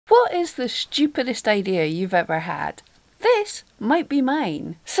What is the stupidest idea you've ever had? This might be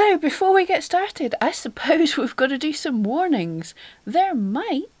mine. So before we get started, I suppose we've got to do some warnings. There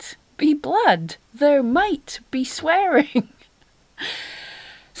might be blood. There might be swearing.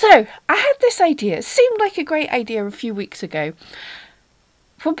 So I had this idea. It seemed like a great idea a few weeks ago.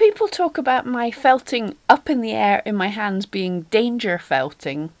 When people talk about my felting up in the air in my hands being danger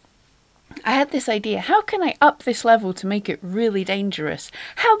felting, I had this idea, how can I up this level to make it really dangerous?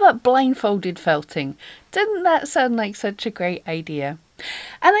 How about blindfolded felting? Didn't that sound like such a great idea?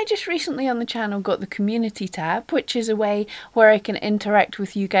 And I just recently on the channel got the community tab, which is a way where I can interact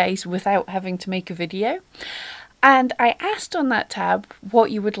with you guys without having to make a video. And I asked on that tab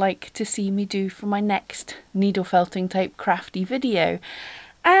what you would like to see me do for my next needle felting type crafty video.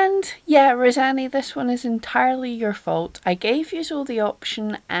 And yeah, Rosanne, this one is entirely your fault. I gave you all the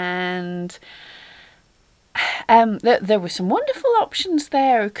option, and there were some wonderful options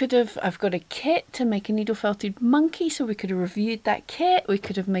there. I've got a kit to make a needle felted monkey, so we could have reviewed that kit. We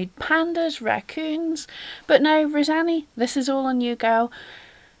could have made pandas, raccoons. But no, Rosanne, this is all on you, girl.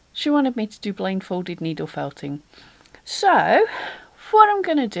 She wanted me to do blindfolded needle felting. So what I'm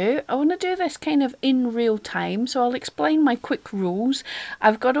going to do, I want to do this kind of in real time, so I'll explain my quick rules.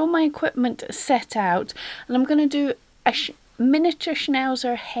 I've got all my equipment set out, and I'm going to do a miniature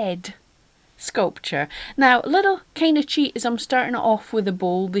schnauzer head sculpture. Now, a little kind of cheat is I'm starting off with a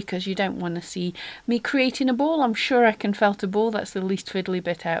ball because you don't want to see me creating a ball. I'm sure I can felt a ball, that's the least fiddly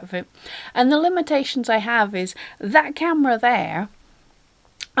bit out of it. And the limitations I have is that camera there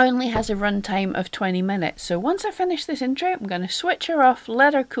only has a runtime of 20 minutes. So once I finish this intro, I'm going to switch her off,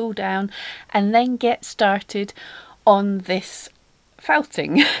 let her cool down, and then get started on this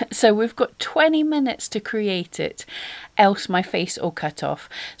felting. So we've got 20 minutes to create it, else my face will cut off.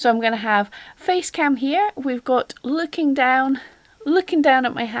 So I'm going to have face cam here. We've got looking down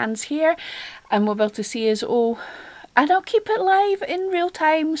at my hands here, and we'll be able to see us all. And I'll keep it live in real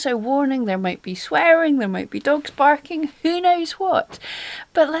time, so warning, there might be swearing, there might be dogs barking, who knows what.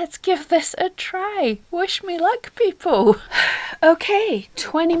 But let's give this a try. Wish me luck, people. Okay,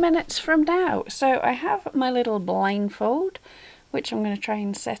 20 minutes from now. So I have my little blindfold, which I'm going to try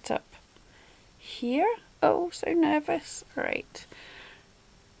and set up here. Oh, so nervous. Right.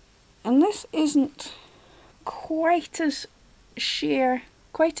 And this isn't quite as sheer,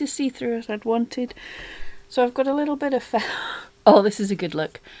 quite as see-through as I'd wanted. So I've got a little bit of felt. Oh, this is a good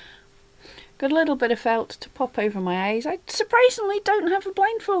look. Got a little bit of felt to pop over my eyes. I surprisingly don't have a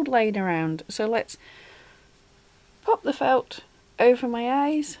blindfold laying around. So let's pop the felt over my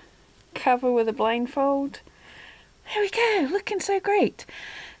eyes, cover with a blindfold. There we go, looking so great.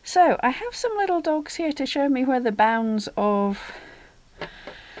 So I have some little dogs here to show me where the bounds of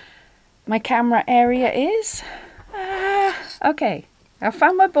my camera area is. Okay. I've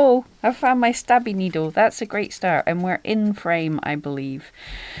found my ball, I've found my stabby needle, that's a great start, and we're in frame, I believe.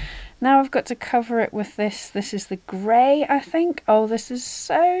 Now I've got to cover it with this is the grey, I think. Oh, this is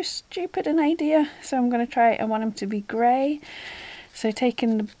so stupid an idea, so I'm going to try it. I want him to be grey. So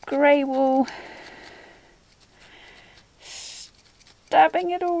taking the grey wool,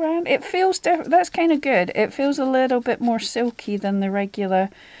 stabbing it all around. It feels different, that's kind of good. It feels a little bit more silky than the regular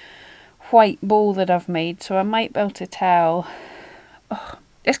white ball that I've made, so I might be able to tell. Oh,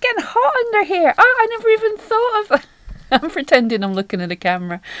 it's getting hot under here. Oh, I never even thought of that. I'm pretending I'm looking at a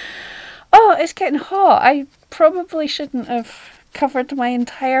camera. Oh, it's getting hot. I probably shouldn't have covered my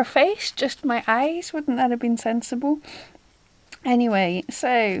entire face, just my eyes. Wouldn't that have been sensible? Anyway,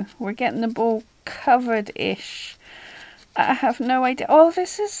 so we're getting the ball covered-ish. I have no idea. Oh,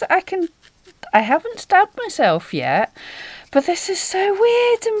 this is... I haven't stabbed myself yet. But this is so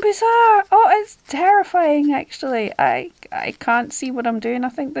weird and bizarre. Oh, it's terrifying, actually. I can't see what I'm doing. I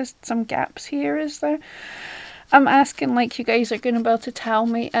think there's some gaps here, is there? I'm asking like you guys are going to be able to tell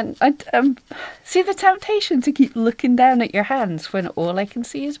me. And I see the temptation to keep looking down at your hands when all I can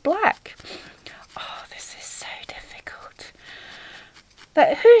see is black. Oh, this is so difficult.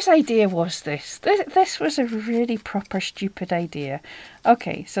 Whose idea was this? This was a really proper stupid idea.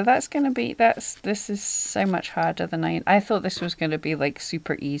 Okay, so that's going to be, this is so much harder than I thought this was going to be like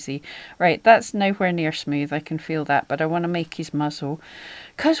super easy. Right, that's nowhere near smooth, I can feel that, but I want to make his muzzle,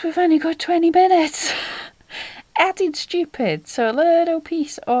 because we've only got 20 minutes. Added stupid. So a little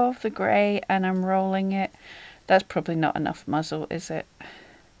piece of the grey, and I'm rolling it. That's probably not enough muzzle, is it?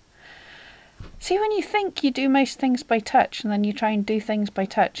 See, when you think you do most things by touch, and then you try and do things by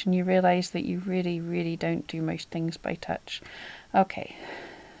touch, and you realise that you really, really don't do most things by touch. Okay,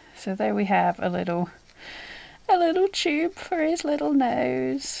 so there we have a little tube for his little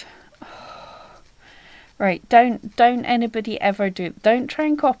nose. Oh. Right, don't anybody ever do, don't try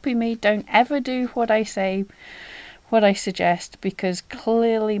and copy me, don't ever do what I say, what I suggest, because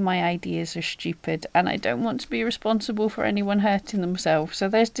clearly my ideas are stupid and I don't want to be responsible for anyone hurting themselves. So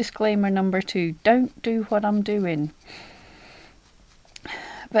there's disclaimer number 2, don't do what I'm doing.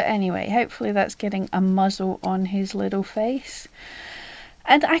 But anyway, hopefully that's getting a muzzle on his little face.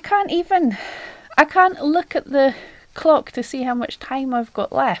 And I can't look at the clock to see how much time I've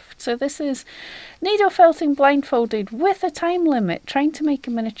got left. So this is needle felting blindfolded with a time limit, trying to make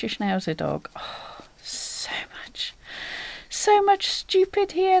a miniature schnauzer dog. Oh, so much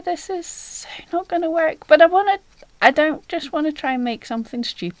stupid here. This is so not going to work. But I don't just want to try and make something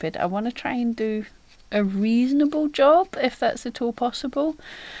stupid. I want to try and do a reasonable job, if that's at all possible.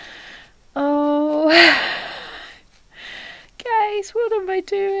 Oh, guys, what am I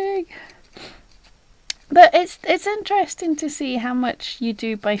doing? But it's interesting to see how much you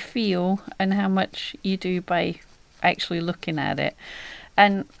do by feel and how much you do by actually looking at it.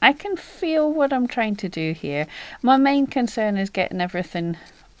 And I can feel what I'm trying to do here. My main concern is getting everything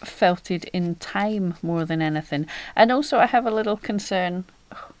felted in time more than anything. And also I have a little concern,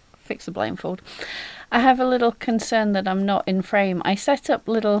 fix the blindfold. I have a little concern that I'm not in frame. I set up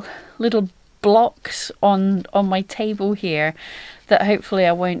little blocks on my table here that hopefully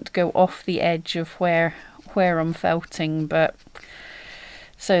I won't go off the edge of where I'm felting, but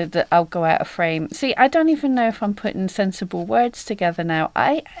so that I'll go out of frame. See, I don't even know if I'm putting sensible words together now.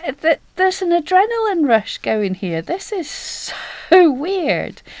 There's an adrenaline rush going here. This is so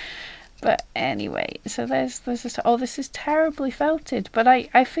weird. But anyway, so there's this. Oh, this is terribly felted. But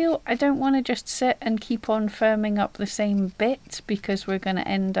I feel I don't want to just sit and keep on firming up the same bit, because we're going to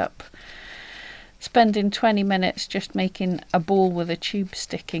end up spending 20 minutes just making a ball with a tube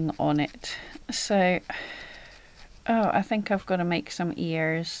sticking on it. So, oh, I think I've got to make some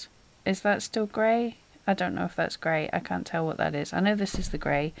ears. Is that still grey? I don't know if that's grey. I can't tell what that is. I know this is the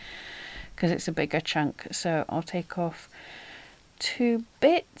grey because it's a bigger chunk. So I'll take off 2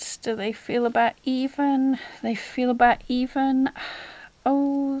 bits. Do they feel about even? They feel about even.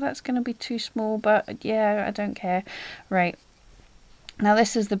 Oh, that's going to be too small, but yeah, I don't care. Right. Now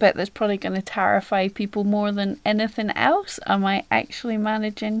this is the bit that's probably going to terrify people more than anything else. Am I actually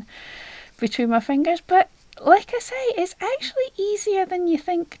managing between my fingers? But like I say, it's actually easier than you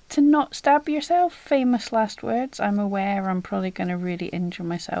think to not stab yourself. Famous last words. I'm aware I'm probably going to really injure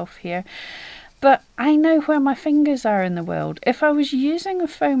myself here. But I know where my fingers are in the world. If I was using a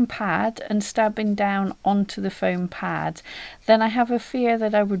foam pad and stabbing down onto the foam pad, then I have a fear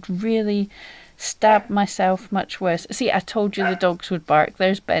that I would really stab myself much worse. See, I told you the dogs would bark.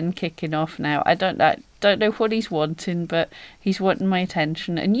 There's Ben kicking off now. I don't know what he's wanting, but he's wanting my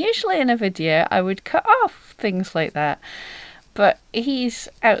attention. And usually in a video I would cut off things like that. But he's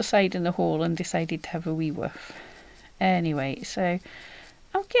outside in the hall and decided to have a wee woof. Anyway, so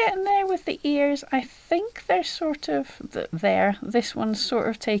I'm getting there with the ears. I think they're sort of there. This one's sort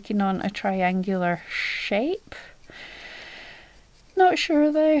of taking on a triangular shape. Not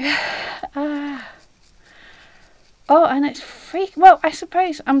sure though. Oh, and it's well, I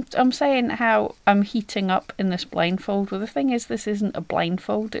suppose I'm saying how I'm heating up in this blindfold. Well, the thing is, this isn't a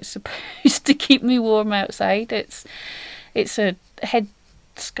blindfold. It's supposed to keep me warm outside. It's a head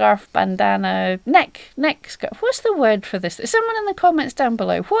scarf, bandana, neck scarf. What's the word for this? Someone in the comments down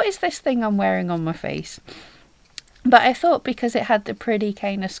below. What is this thing I'm wearing on my face? But I thought because it had the pretty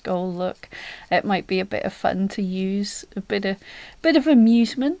kind of skull look, it might be a bit of fun to use, a bit of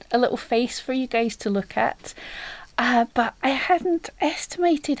amusement, a little face for you guys to look at. But I hadn't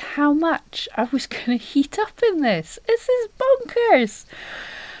estimated how much I was going to heat up in this. This is bonkers.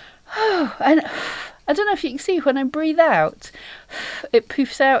 Oh, and I don't know if you can see, when I breathe out, it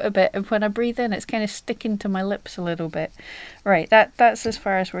poofs out a bit, and when I breathe in, it's kind of sticking to my lips a little bit. Right, that's as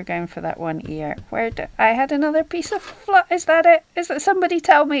far as we're going for that one ear. I had another piece of fluff. Is that it? Is that, somebody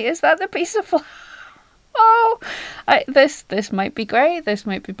tell me, is that the piece of fluff? Oh, this might be grey, this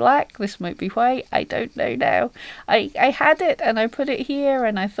might be black, this might be white. I don't know now. I had it and I put it here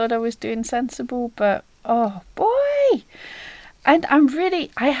and I thought I was doing sensible, but oh boy. And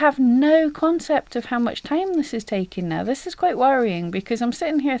I have no concept of how much time this is taking now. This is quite worrying, because I'm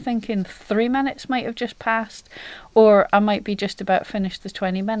sitting here thinking 3 minutes might have just passed, or I might be just about finished the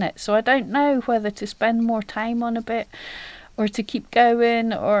 20 minutes. So I don't know whether to spend more time on a bit or to keep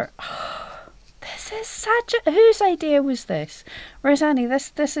going, or... This is such a... Whose idea was this? Rosanny,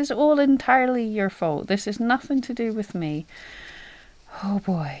 this is all entirely your fault. This is nothing to do with me. Oh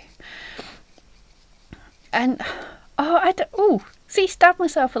boy. And... Oh, See, stabbed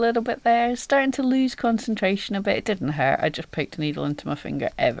myself a little bit there, starting to lose concentration a bit. It didn't hurt, I just poked a needle into my finger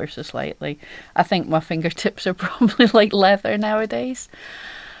ever so slightly. I think my fingertips are probably like leather nowadays.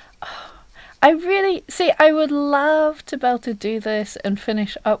 I would love to be able to do this and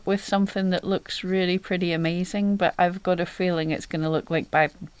finish up with something that looks really pretty amazing, but I've got a feeling it's going to look like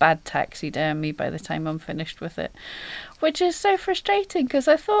bad taxidermy by the time I'm finished with it. Which is so frustrating because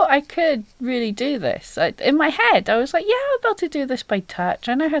I thought I could really do this. In my head, I was like, yeah, I'll be able to do this by touch.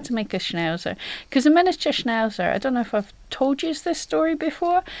 I know how to make a schnauzer. Because a miniature schnauzer, I don't know if I've told you this story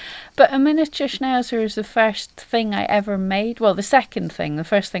before, but a miniature schnauzer is the first thing I ever made. Well, the second thing. The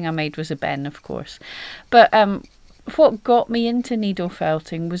first thing I made was a Ben, of course. But what got me into needle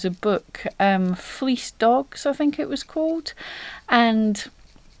felting was a book, Fleece Dogs, I think it was called. And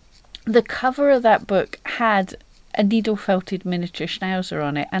the cover of that book had a needle felted miniature schnauzer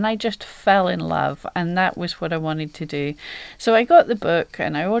on it, and I just fell in love, and that was what I wanted to do. So I got the book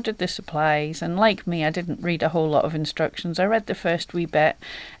and I ordered the supplies, and like me, I didn't read a whole lot of instructions. I read the first wee bit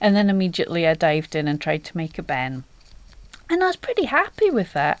and then immediately I dived in and tried to make a Ben. And I was pretty happy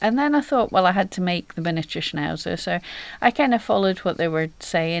with that. And then I thought, well, I had to make the miniature schnauzer. So I kind of followed what they were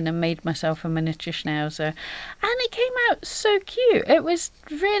saying and made myself a miniature schnauzer. And it came out so cute. It was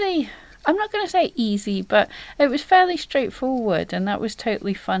really, I'm not going to say easy, but it was fairly straightforward. And that was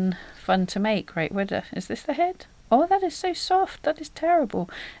totally fun to make. Right, is this the head? Oh, that is so soft. That is terrible.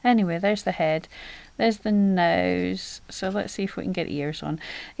 Anyway, there's the head. There's the nose. So let's see if we can get ears on.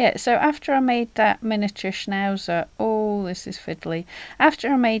 Yeah, so after I made that miniature schnauzer, oh, this is fiddly. After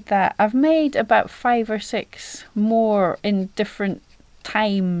I made that, I've made about 5 or 6 more in different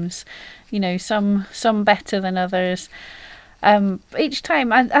times. You know, some better than others. Each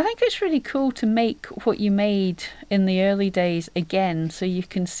time, I think it's really cool to make what you made in the early days again, so you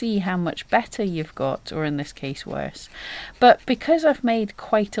can see how much better you've got, or in this case worse. But because I've made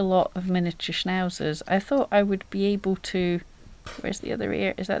quite a lot of miniature schnauzers, I thought I would be able to, where's the other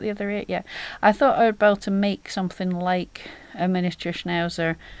ear? Is that the other ear? Yeah. I thought I would be able to make something like a miniature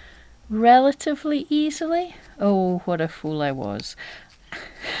schnauzer relatively easily. Oh, what a fool I was.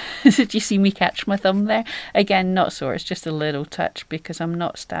 Did you see me catch my thumb there? Again, not sore, it's just a little touch because I'm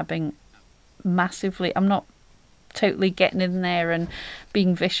not stabbing massively. I'm not totally getting in there and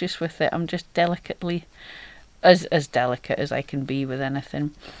being vicious with it. I'm just delicately, as delicate as I can be with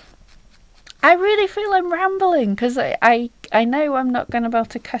anything. I really feel I'm rambling because I know I'm not going to be able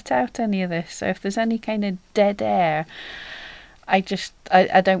to cut out any of this. So if there's any kind of dead air, I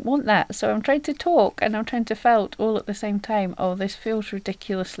don't want that. So I'm trying to talk and I'm trying to felt all at the same time. Oh, this feels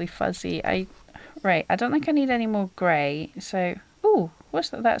ridiculously fuzzy. Right, I don't think I need any more grey. So, ooh, what's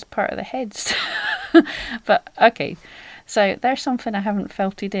that? That's part of the heads. But, okay. So there's something I haven't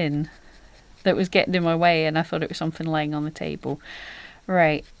felted in that was getting in my way, and I thought it was something laying on the table.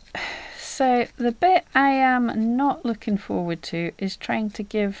 Right. So the bit I am not looking forward to is trying to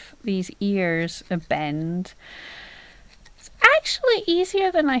give these ears a bend. Actually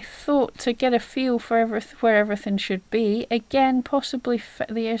easier than I thought to get a feel for where everything should be. Again, possibly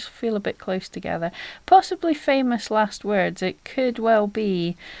the ears feel a bit close together. Possibly famous last words. It could well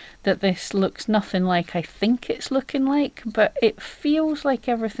be that this looks nothing like I think it's looking like, but it feels like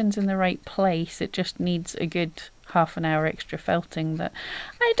everything's in the right place. It just needs a good half an hour extra felting that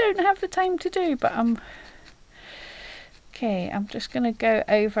I don't have the time to do, but okay, I'm just going to go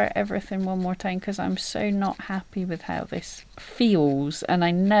over everything one more time because I'm so not happy with how this feels, and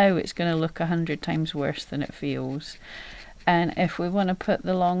I know it's going to look 100 times worse than it feels. And if we want to put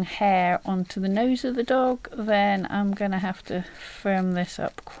the long hair onto the nose of the dog, then I'm going to have to firm this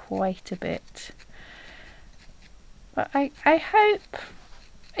up quite a bit. But I hope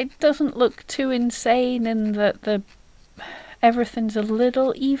it doesn't look too insane and that everything's a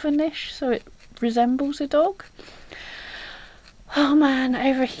little evenish so it resembles a dog. Oh man,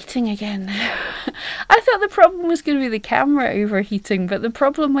 overheating again. I thought the problem was going to be the camera overheating, but the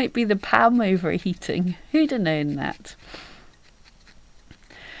problem might be the Pam overheating. Who'd have known that?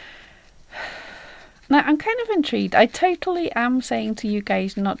 Now, I'm kind of intrigued. I totally am saying to you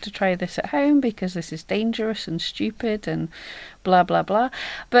guys not to try this at home because this is dangerous and stupid and blah, blah, blah.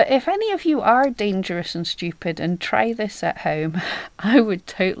 But if any of you are dangerous and stupid and try this at home, I would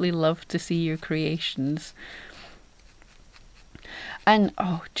totally love to see your creations. And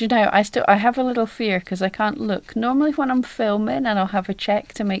oh, do you know, I have a little fear because I can't look. Normally when I'm filming and I'll have a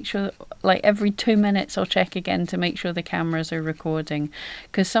check to make sure, like every 2 minutes I'll check again to make sure the cameras are recording.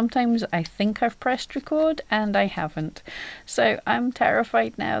 Because sometimes I think I've pressed record and I haven't. So I'm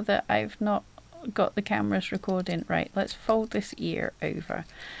terrified now that I've not got the cameras recording. Right, let's fold this ear over.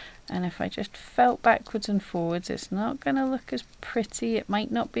 And if I just felt backwards and forwards, it's not going to look as pretty. It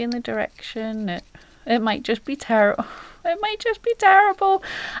might not be in the direction. It might just be terrible. It might just be terrible.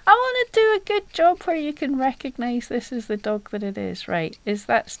 I want to do a good job where you can recognise this is the dog that it is. Right, is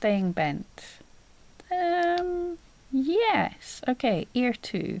that staying bent? Yes. Okay, ear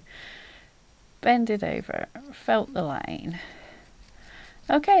 2. Bend it over. Felt the line.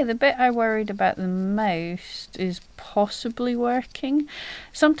 Okay, the bit I worried about the most is possibly working.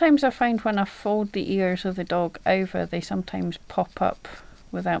 Sometimes I find when I fold the ears of the dog over, they sometimes pop up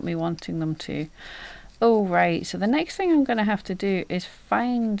without me wanting them to. Oh, right, so the next thing I'm going to have to do is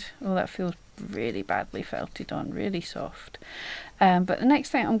find... Oh, that feels really badly felted on, really soft. But the next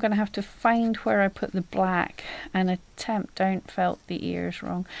thing I'm going to have to find where I put the black and attempt... Don't felt the ears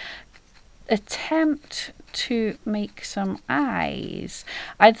wrong. Attempt to make some eyes.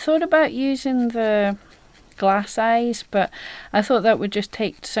 I'd thought about using the glass eyes, but I thought that would just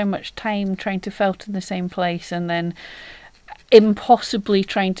take so much time trying to felt in the same place and then impossibly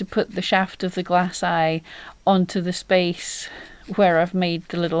trying to put the shaft of the glass eye onto the space where I've made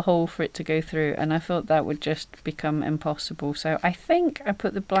the little hole for it to go through, and I thought that would just become impossible. So I think I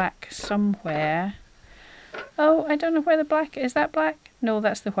put the black somewhere. Oh, I don't know where the black is. That black? No,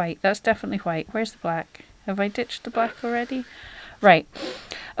 that's the white. That's definitely white. Where's the black? Have I ditched the black already? Right.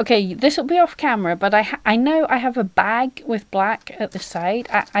 Okay, this will be off camera, but I know I have a bag with black at the side.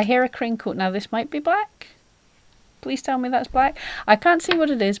 I hear a crinkle. Now, this might be black. Please tell me that's black. I can't see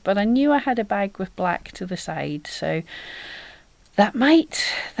what it is, but I knew I had a bag with black to the side, so that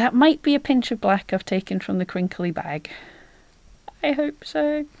might be a pinch of black I've taken from the crinkly bag. I hope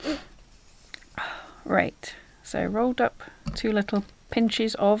so. Right, so rolled up 2 little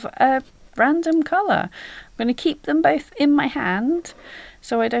pinches of a random colour. I'm going to keep them both in my hand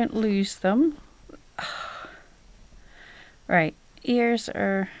so I don't lose them. Right, ears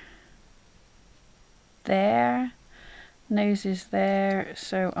are there, nose is there,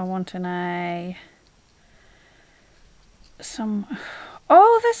 so I want an eye.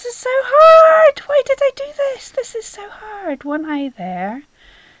 Oh, this is so hard! Why did I do this? This is so hard. One eye there.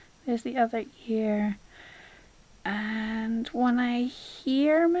 There's the other ear. And one eye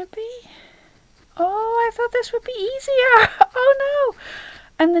here, maybe? Oh, I thought this would be easier. Oh, no.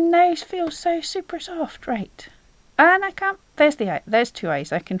 And the nose feels so super soft. Right. And I can't... There's the eye. There's 2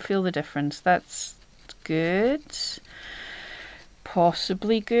 eyes. I can feel the difference. That's good.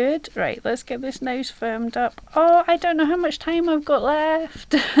 Possibly good. Right, let's get this nose firmed up. Oh, I don't know how much time I've got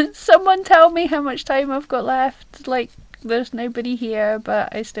left. Someone tell me how much time I've got left. Like, there's nobody here,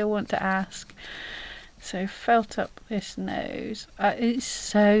 but I still want to ask. So, felt up this nose. It's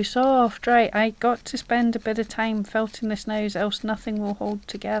so soft. Right, I got to spend a bit of time felting this nose, else nothing will hold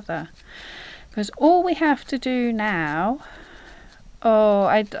together. Because all we have to do now... Oh,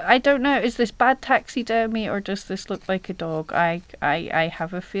 I don't know. Is this bad taxidermy or does this look like a dog? I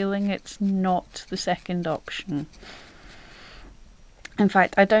have a feeling it's not the second option. In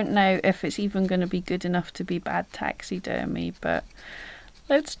fact, I don't know if it's even going to be good enough to be bad taxidermy, but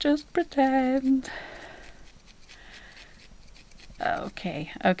let's just pretend.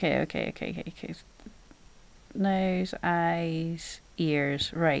 Okay. Nose, eyes,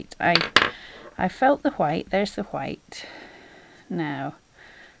 ears. Right. I felt the white. There's the white. Now,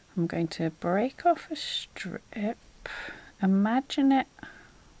 I'm going to break off a strip. Imagine it.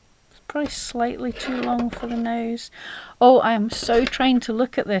 It's probably slightly too long for the nose. Oh, I am so trying to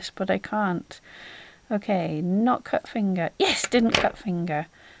look at this, but I can't. Okay, not cut finger. Yes, didn't cut finger.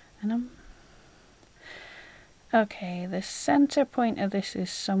 And okay, the center point of this is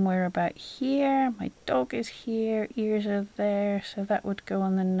somewhere about here. My dog is here. Ears are there, so that would go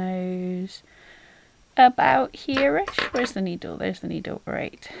on the nose. About here-ish. Where's the needle? There's the needle.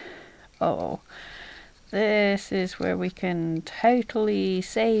 Right. Oh, this is where we can totally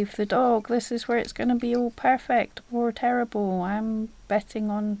save the dog. This is where it's going to be all perfect or terrible. I'm betting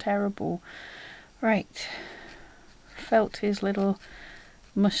on terrible. Right. Felt his little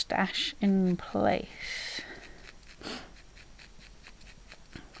mustache in place.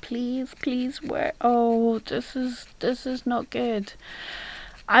 Please work. Oh, this is not good.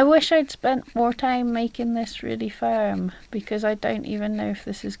 I wish I'd spent more time making this really firm, because I don't even know if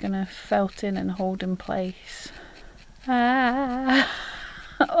this is going to felt in and hold in place. Oh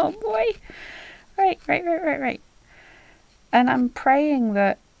boy. Right. And I'm praying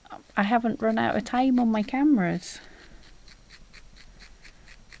that I haven't run out of time on my cameras.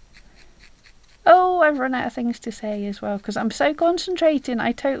 Oh, I've run out of things to say as well, because I'm so concentrating.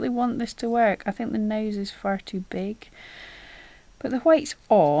 I totally want this to work. I think the nose is far too big. But the white's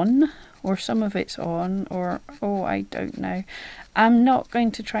on. or some of it's on, or, oh, I don't know. I'm not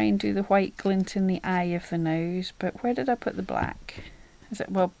going to try and do the white glint in the eye of the nose, but where did I put the black? Is it,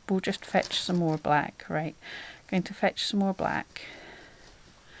 well, we'll just fetch some more black, right? Going to fetch some more black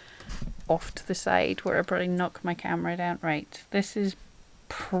off to the side where I probably knock my camera down. Right, this is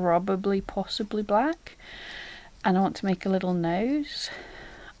probably possibly black, and I want to make a little nose.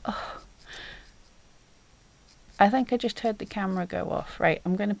 Oh, I think I just heard the camera go off. Right,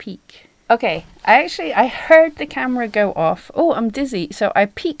 I'm going to peek. Okay, I heard the camera go off. Oh, I'm dizzy. So I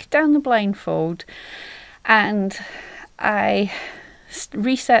peeked down the blindfold and I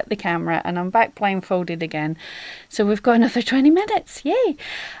reset the camera and I'm back blindfolded again. So we've got another 20 minutes. Yay!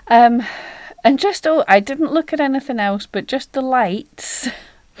 And just, oh, I didn't look at anything else, but just the lights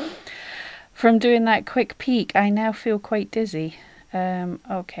from doing that quick peek, I now feel quite dizzy.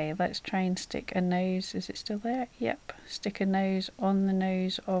 Okay, let's try and stick a nose. Is it still there? Yep. Stick a nose on the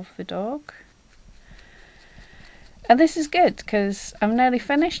nose of the dog. And this is good because I'm nearly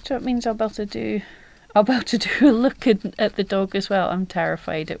finished, so it means I'll be able to do a look at the dog as well. I'm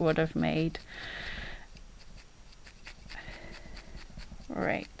terrified at what I've made.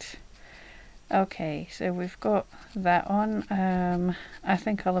 Right. Okay, so we've got that on. I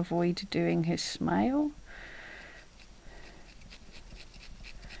think I'll avoid doing his smile.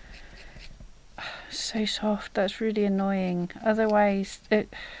 So soft, that's really annoying. Otherwise it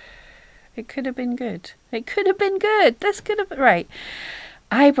could have been good. It could have been good. This could have, right.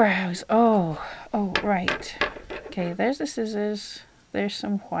 Eyebrows. Oh right. Okay, there's the scissors. There's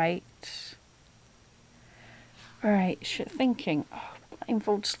some white. Alright, thinking. Oh,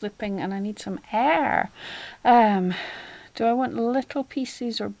 blindfold slipping and I need some air. Do I want little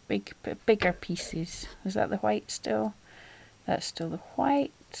pieces or bigger pieces? Is that the white still? That's still the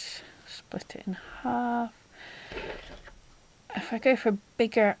white. Split it in half. If I go for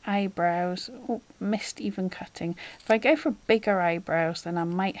bigger eyebrows, oh, missed even cutting. If I go for bigger eyebrows, then I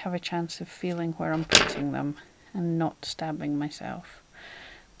might have a chance of feeling where I'm putting them and not stabbing myself.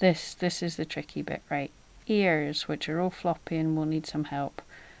 This is the tricky bit, right? Ears, which are all floppy and will need some help.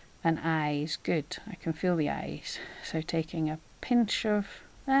 And eyes, good. I can feel the eyes. So taking a pinch of,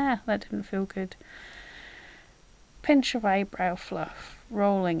 that didn't feel good. Pinch of eyebrow fluff,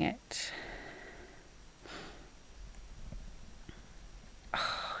 rolling it.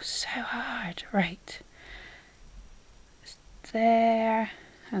 Oh, so hard. Right. There.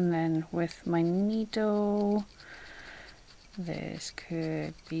 And then with my needle. This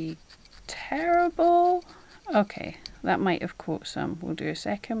could be terrible. Okay, that might have caught some. We'll do a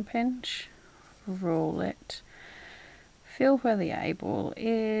second pinch. Roll it. Feel where the eyeball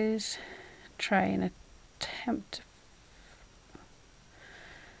is. Try and attempt.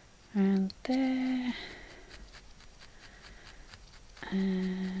 And there.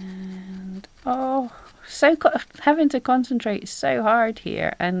 And oh, so having to concentrate so hard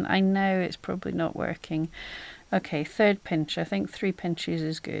here, and I know it's probably not working. Okay, third pinch. I think 3 pinches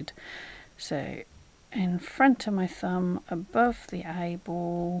is good. So in front of my thumb, above the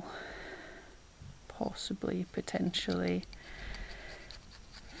eyeball, possibly, potentially,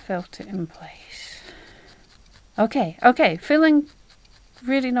 felt it in place. Okay, feeling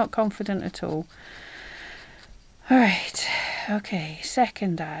really not confident at all. Alright, okay,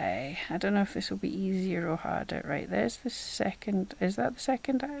 second eye. I don't know if this will be easier or harder. Right, there's the second, is that the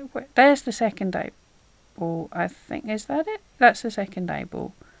second eye? There's the second eyeball, I think. Is that it? That's the second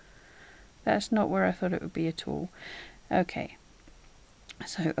eyeball. That's not where I thought it would be at all. Okay,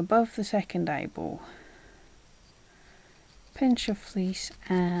 so above the second eyeball, pinch of fleece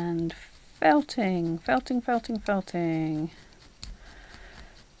and felting.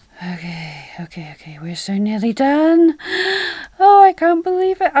 Okay, we're so nearly done. Oh, I can't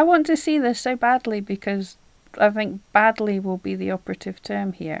believe it. I want to see this so badly because I think badly will be the operative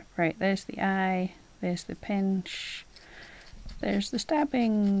term here. Right, there's the eye, there's the pinch, there's the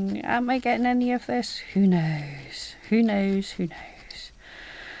stabbing. Am I getting any of this? Who knows? Who knows?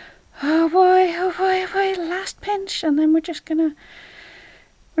 Oh boy, last pinch and then we're just gonna,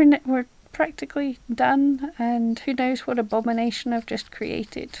 we're practically done, and who knows what abomination I've just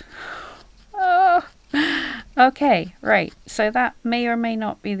created. Oh. Okay, right, so that may or may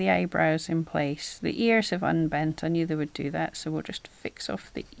not be the eyebrows in place. The ears have unbent. I knew they would do that, so we'll just fix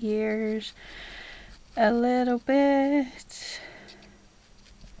off the ears a little bit.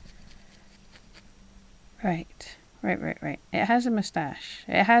 Right. It has a moustache.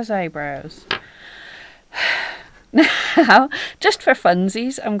 It has eyebrows. Now, just for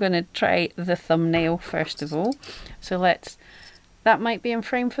funsies, I'm going to try the thumbnail first of all. So that might be in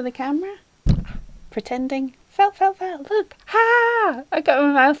frame for the camera. Pretending. Felt, look, ha! I got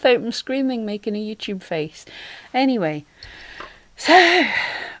my mouth open screaming, making a YouTube face. Anyway, so,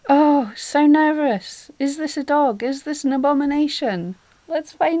 oh, so nervous. Is this a dog? Is this an abomination?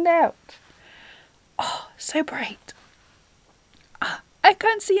 Let's find out. Oh, so bright. I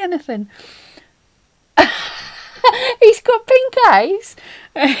can't see anything. He's got pink eyes.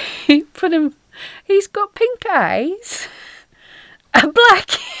 He's got pink eyes, a black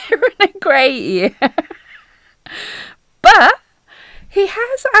ear and a grey ear. But he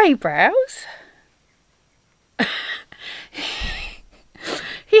has eyebrows.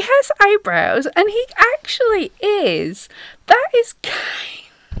 He has eyebrows, and he actually is. That is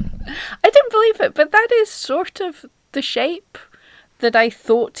kind. I didn't believe it, but that is sort of the shape that I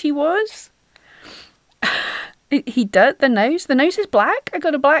thought he was. He does, the nose is black. I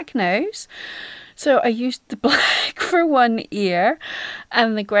got a black nose. So I used the black for one ear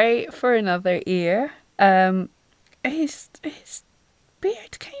and the grey for another ear. His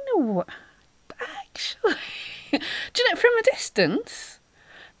beard kind of, actually, do you know, from a distance,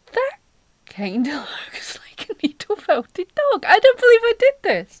 that kind of looks like a needle-felted dog. I don't believe I did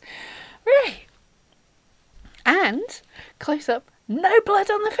this. Right. And, close up, no blood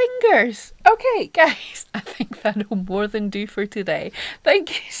on the fingers. Okay, guys, I think that'll more than do for today. Thank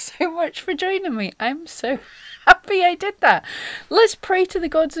you so much for joining me. I'm so happy I did that. Let's pray to the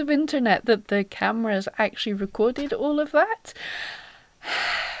gods of internet that the cameras actually recorded all of that.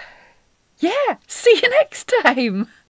 Yeah, see you next time.